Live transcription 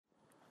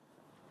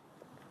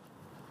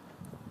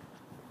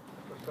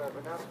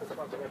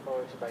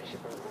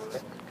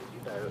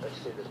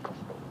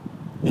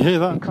You hear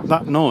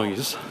that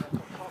noise?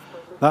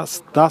 That's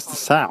the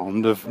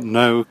sound of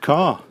no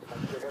car.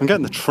 I'm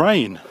getting the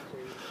train.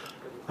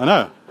 I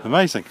know,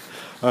 amazing.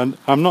 And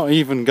I'm not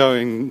even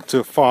going to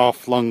a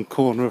far-flung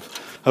corner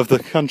of the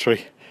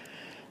country.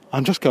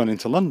 I'm just going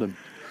into London.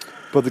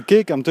 But the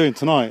gig I'm doing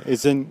tonight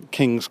is in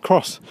King's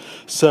Cross,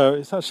 so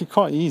it's actually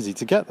quite easy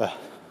to get there,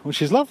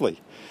 which is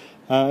lovely.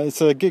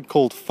 It's a gig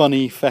called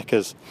Funny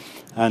Feckers,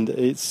 and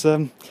it's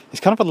kind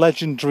of a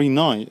legendary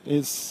night.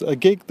 It's a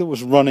gig that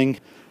was running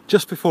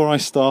just before I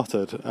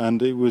started,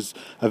 and it was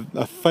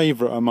a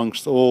favourite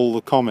amongst all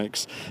the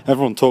comics.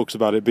 Everyone talks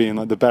about it being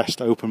like the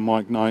best open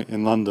mic night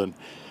in London.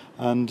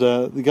 And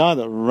the guy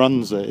that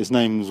runs it, his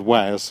name's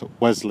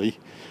Wesley.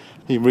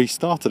 He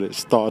restarted it,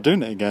 started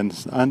doing it again,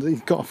 and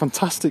he's got a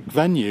fantastic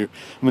venue.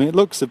 I mean, it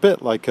looks a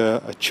bit like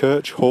a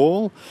church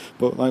hall,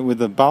 but like with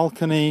a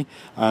balcony,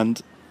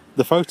 and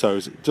the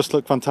photos just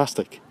look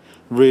fantastic.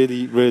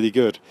 Really, really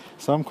good.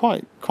 So I'm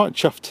quite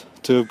chuffed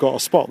to have got a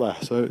spot there,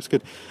 so it's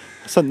good.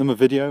 I sent them a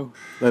video,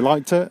 they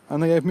liked it,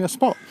 and they gave me a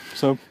spot.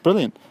 So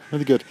brilliant,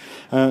 really good.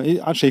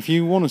 Actually, if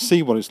you want to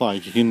see what it's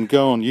like, you can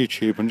go on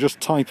YouTube and just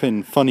type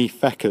in Funny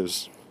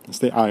Feckers. It's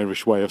the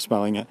Irish way of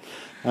spelling it.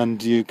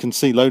 And you can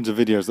see loads of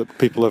videos that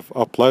people have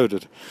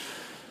uploaded.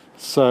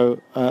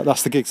 So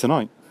that's the gig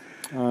tonight.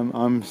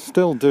 I'm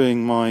still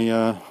doing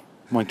my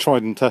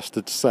tried and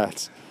tested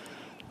set.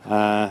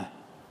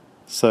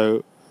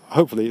 So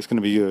hopefully it's going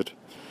to be good.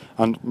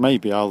 And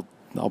maybe I'll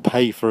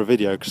pay for a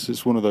video, because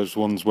it's one of those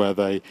ones where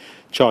they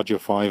charge you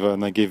 $5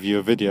 and they give you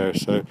a video.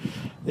 So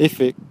if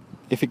it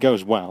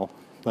goes well,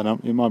 then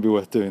it might be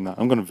worth doing that.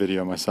 I'm going to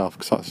video myself,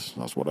 because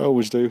that's what I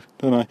always do,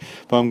 don't I?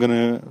 But I'm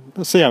going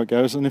to see how it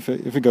goes, and if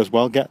it goes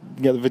well, get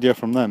the video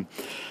from them.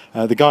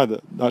 The guy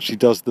that actually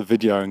does the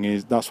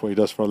videoing, that's what he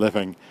does for a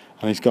living,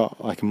 and he's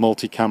got like a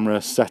multi-camera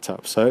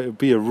setup, so it would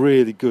be a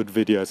really good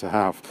video to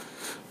have.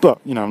 But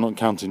I'm not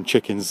counting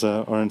chickens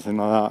or anything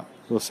like that.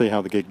 We'll see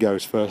how the gig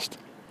goes first.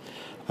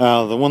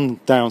 The one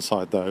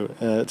downside though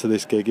to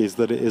this gig is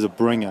that it is a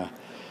bringer.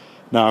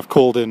 Now I've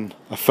called in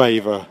a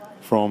favour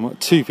from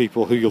two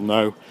people who you'll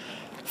know,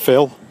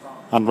 Phil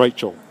and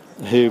Rachel,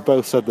 who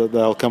both said that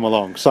they'll come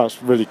along. So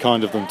that's really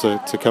kind of them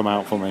to come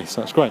out for me,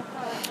 so that's great.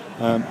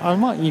 I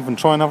might even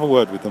try and have a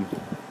word with them,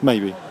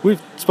 maybe.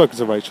 We've spoken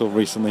to Rachel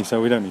recently, so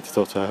we don't need to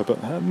talk to her,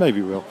 but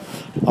maybe we'll.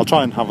 I'll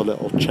try and have a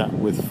little chat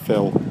with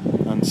Phil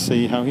and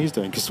see how he's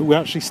doing, because we're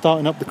actually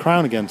starting up the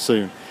Crown again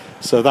soon,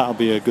 so that'll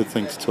be a good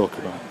thing to talk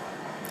about.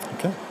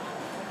 Okay,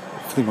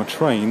 I think my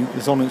train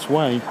is on its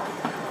way.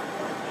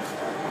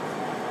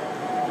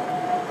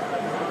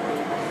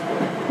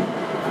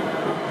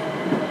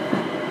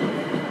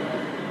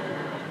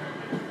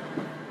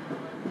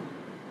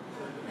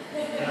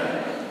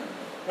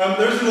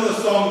 There is another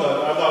song that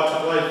I'd like to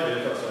play for you,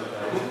 if that's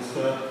okay.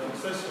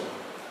 It's this one.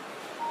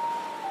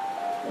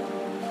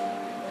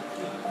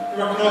 You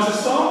recognise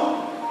this song?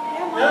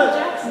 Yeah, Michael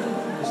Jackson.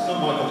 It's not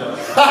Michael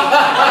Jackson.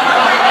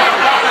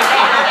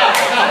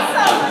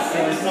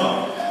 It's not.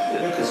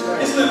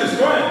 It's Lucas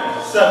Graham.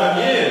 7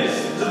 years.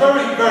 It's a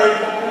very, very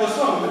popular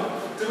song.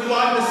 Do we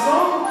like this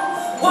song?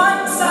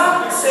 Once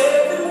I was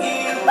 7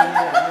 years. I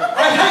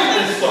hate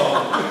this song.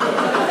 I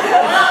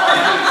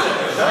hate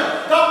it. Okay?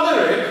 That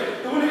lyric.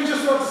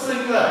 To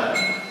sing there.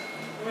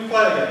 Let me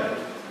play it again.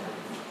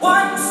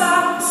 Once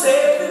I was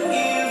 7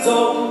 years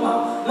old, my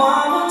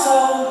mama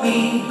told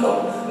me,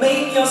 go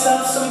make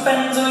yourself some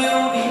friends or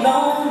you'll be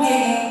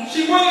lonely.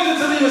 She waited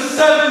until he was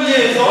 7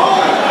 years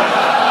old.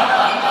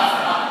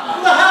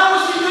 What the hell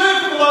was she doing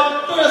for the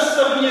first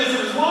 7 years of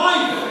his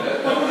life?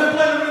 Like, when they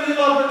played a really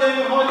elaborate game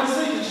of hide and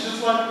seek, and she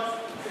just forgot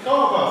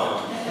about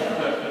it.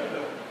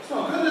 It's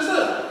not good, is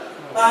it?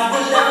 By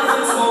the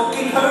love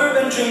smoking herb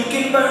and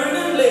drinking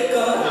burning liquor.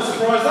 I'm not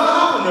surprised that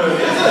happened, really,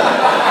 is it?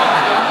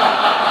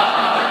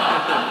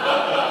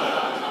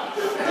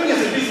 The thing is,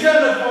 if he's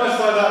getting advice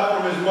like that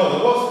from his mother,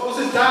 what's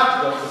his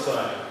dad got to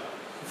say?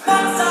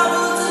 Once I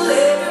was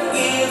 11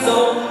 years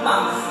old,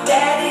 my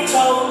daddy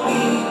told me,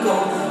 go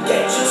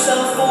get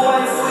yourself a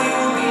wife or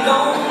you'll be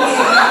lonely.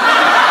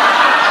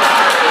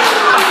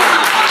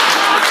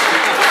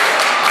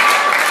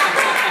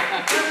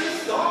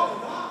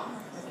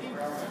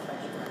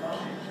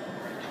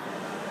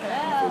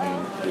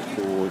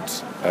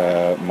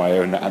 My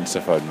own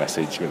answer phone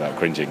message without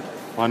cringing.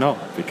 Why not?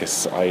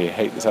 Because I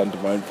hate the sound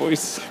of my own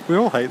voice. We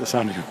all hate the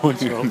sound of your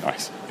voice, Rob.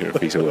 Nice. You're a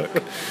piece of work.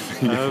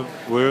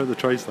 We're at the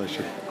train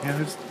station.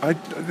 Yeah,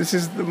 this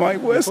is my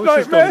worst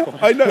nightmare.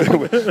 I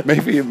know.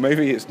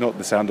 maybe it's not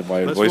the sound of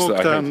my own voice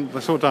that I hate.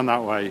 Let's walk down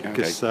that way,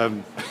 because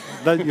then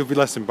you'll be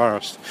less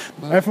embarrassed.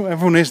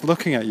 Everyone is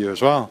looking at you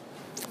as well.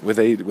 Were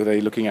they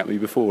looking at me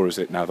before, or is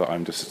it now that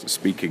I'm just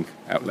speaking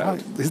out loud?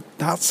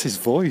 That's his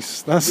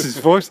voice. That's his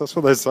voice. That's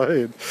what they're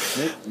saying.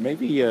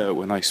 Maybe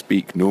when I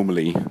speak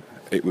normally,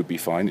 it would be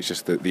fine. It's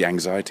just that the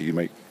anxiety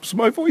makes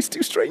my voice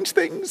do strange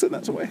things, and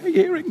that's what I hate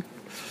hearing.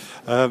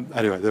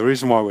 Anyway, the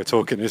reason why we're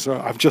talking is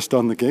I've just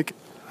done the gig,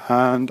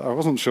 and I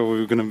wasn't sure we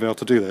were going to be able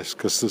to do this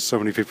because there's so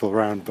many people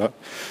around, but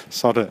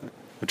sod it.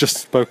 I've just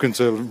spoken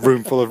to a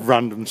room full of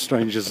random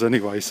strangers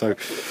anyway, so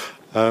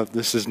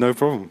this is no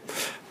problem.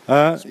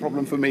 It's a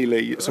problem for me,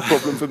 Lee. It's a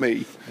problem for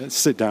me. Let's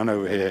sit down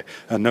over here,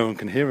 and no one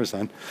can hear us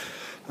then.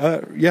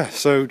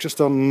 So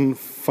just on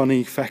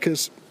funny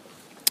feckers,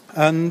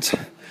 and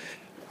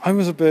I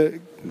was a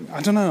bit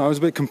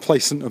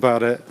complacent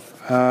about it,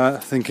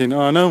 thinking,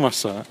 I know my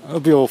set, it'll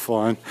be all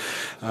fine.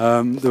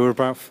 There were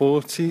about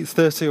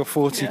 30 or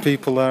 40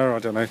 people there, I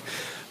don't know,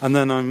 and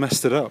then I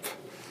messed it up.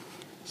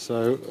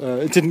 So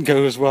it didn't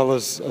go as well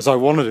as I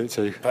wanted it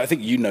to. But I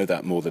think you know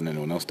that more than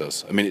anyone else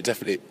does. I mean, it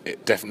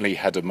definitely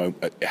had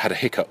it had a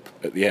hiccup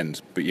at the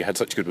end, but you had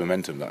such good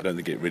momentum that I don't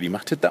think it really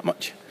mattered that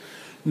much.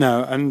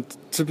 No, and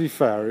to be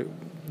fair,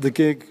 the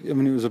gig, I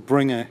mean, it was a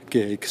bringer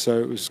gig, so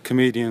it was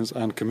comedians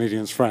and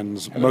comedians'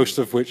 friends, most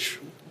of which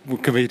were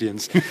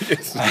comedians.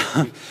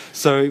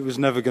 So it was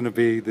never going to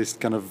be this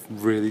kind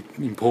of really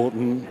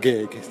important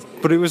gig.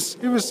 But it was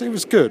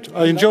good.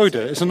 I enjoyed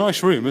it. It's a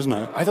nice room, isn't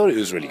it? I thought it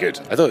was really good.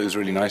 I thought it was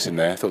really nice in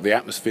there. I thought the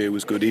atmosphere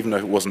was good, even though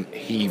it wasn't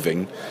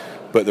heaving.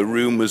 But the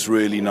room was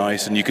really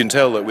nice, and you can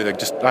tell that with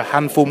just a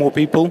handful more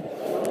people,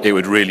 it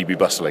would really be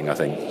bustling, I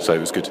think. So it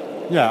was good.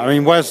 Yeah, I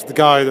mean, Wes, the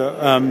guy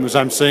that was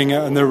emceeing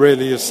it and they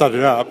really set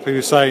it up, he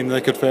was saying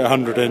they could fit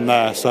 100 in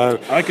there.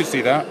 So I could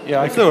see that.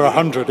 Yeah, if there were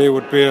 100, it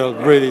would be a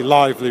really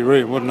lively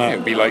room, wouldn't it? It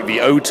would be like the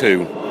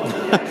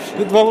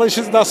O2. Well,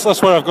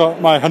 that's where I've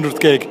got my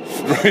 100th gig.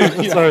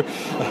 So,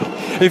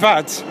 in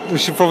fact, we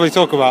should probably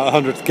talk about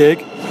 100th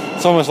gig.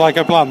 It's almost like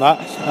I planned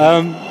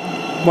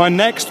that. My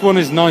next one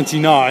is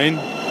 99,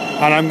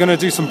 and I'm going to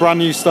do some brand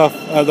new stuff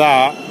at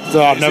that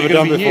I've never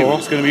done before.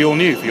 It's going to be all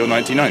new for your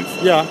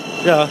 99th. Yeah.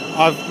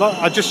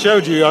 I just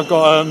showed you. I've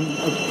got a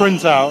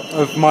printout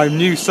of my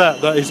new set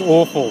that is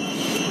awful.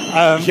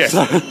 Yes,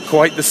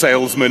 quite the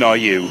salesman are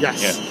you.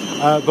 Yes.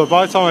 Yeah. But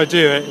by the time I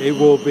do it, it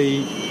will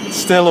be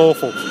still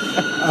awful.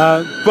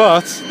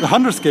 But the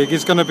 100th gig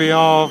is going to be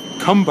our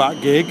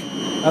comeback gig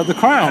at the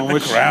Crown,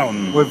 which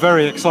Crown. We're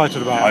very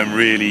excited about. I'm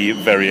really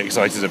very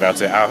excited about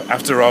it.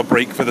 After our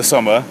break for the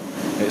summer,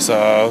 it's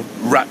our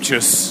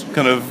rapturous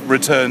kind of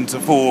return to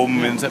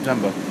form in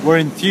September. We're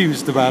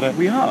enthused about it.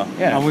 We are,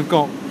 yeah. And we've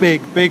got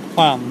big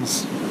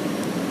plans.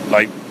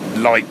 Like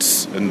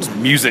lights and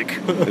music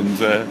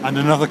and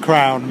another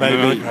Crown,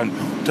 maybe.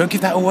 Don't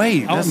give that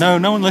away. Oh,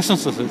 no one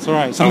listens to this. It's all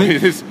right. So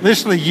it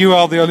literally, you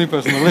are the only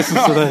person that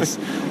listens to this.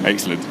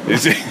 Excellent.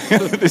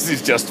 This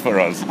is just for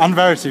us. And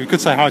Verity. We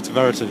could say hi to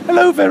Verity.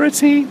 Hello,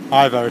 Verity.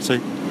 Hi, Verity.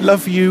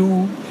 Love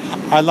you.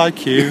 I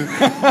like you.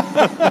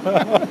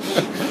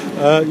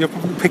 You'll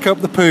probably pick up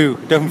the poo.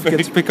 Don't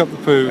forget to pick up the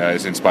poo.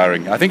 It's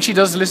inspiring. I think she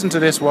does listen to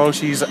this while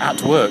she's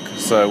at work.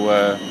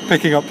 So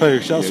picking up poo.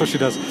 That's what she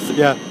does.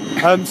 Yeah.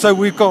 So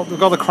we've got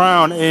the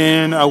Crown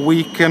in a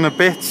week and a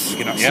bit,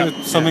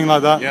 something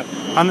like that. Yeah.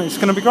 And it's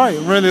going to be great.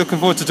 I'm really looking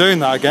forward to doing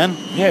that again.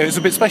 Yeah, it's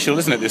a bit special,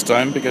 isn't it, this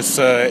time? Because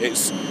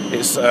it's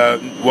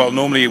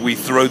normally we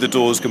throw the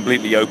doors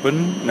completely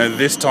open. Now,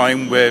 this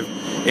time we've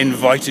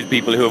invited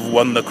people who have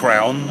won the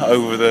Crown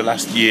over the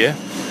last year.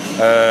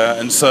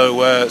 And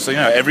so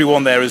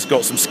everyone there has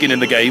got some skin in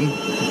the game.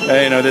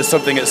 There's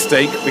something at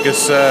stake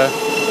because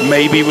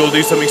maybe we'll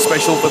do something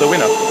special for the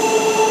winner.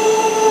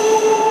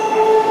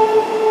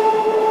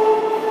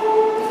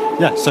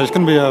 Yeah, so it's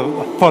going to be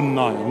a fun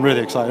night. I'm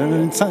really excited.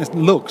 And it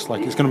looks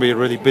like it's going to be a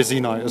really busy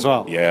night as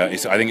well. Yeah, I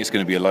think it's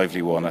going to be a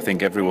lively one. I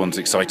think everyone's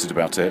excited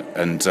about it.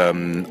 And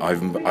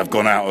I've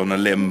gone out on a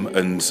limb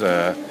and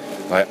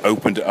I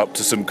opened it up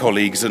to some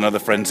colleagues and other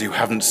friends who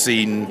haven't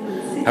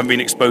been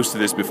exposed to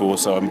this before,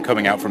 so I'm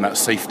coming out from that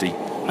safety.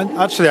 And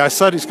actually, I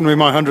said it's going to be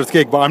my 100th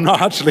gig, but I'm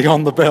not actually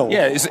on the bill.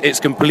 Yeah, it's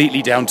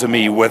completely down to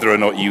me whether or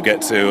not you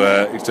get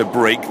to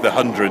break the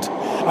 100.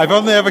 I've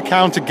only ever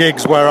counted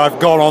gigs where I've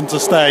gone onto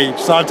stage.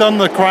 So I've done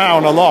the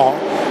Crown a lot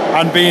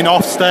and been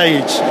off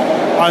stage,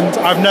 and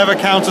I've never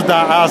counted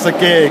that as a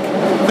gig.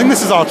 I think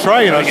this is our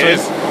train, actually.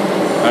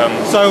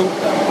 So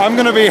I'm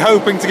going to be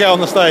hoping to get on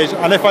the stage,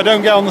 and if I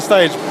don't get on the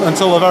stage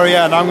until the very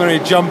end, I'm going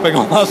to be jumping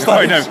on that stage.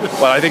 I know.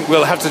 Well, I think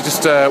we'll have to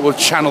just we'll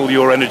channel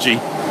your energy.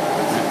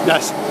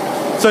 Yes.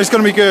 So it's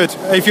going to be good.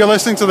 If you're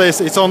listening to this,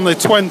 it's on the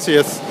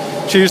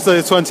 20th, Tuesday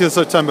the 20th of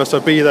September, so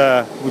be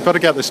there. We better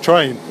get this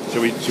train.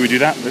 Should we do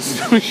that?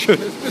 We should.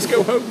 Let's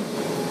go home.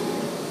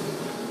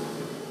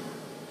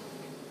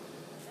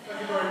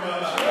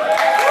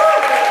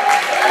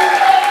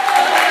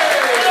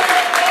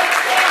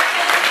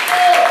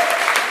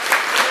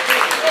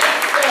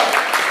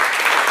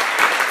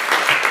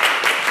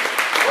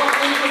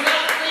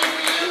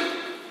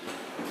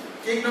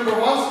 Gig number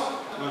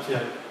what?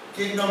 98.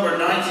 Gig number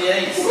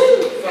 98.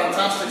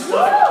 Fantastic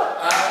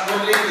stuff.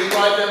 We're literally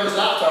right there his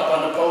laptop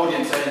on the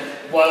podium saying,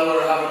 while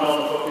we're having all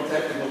the fucking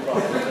technical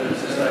problems,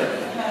 it's just like,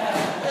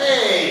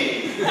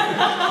 hey!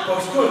 But it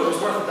was good, it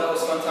was worth it, that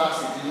was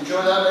fantastic. Did you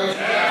enjoy that, mate?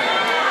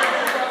 Yeah.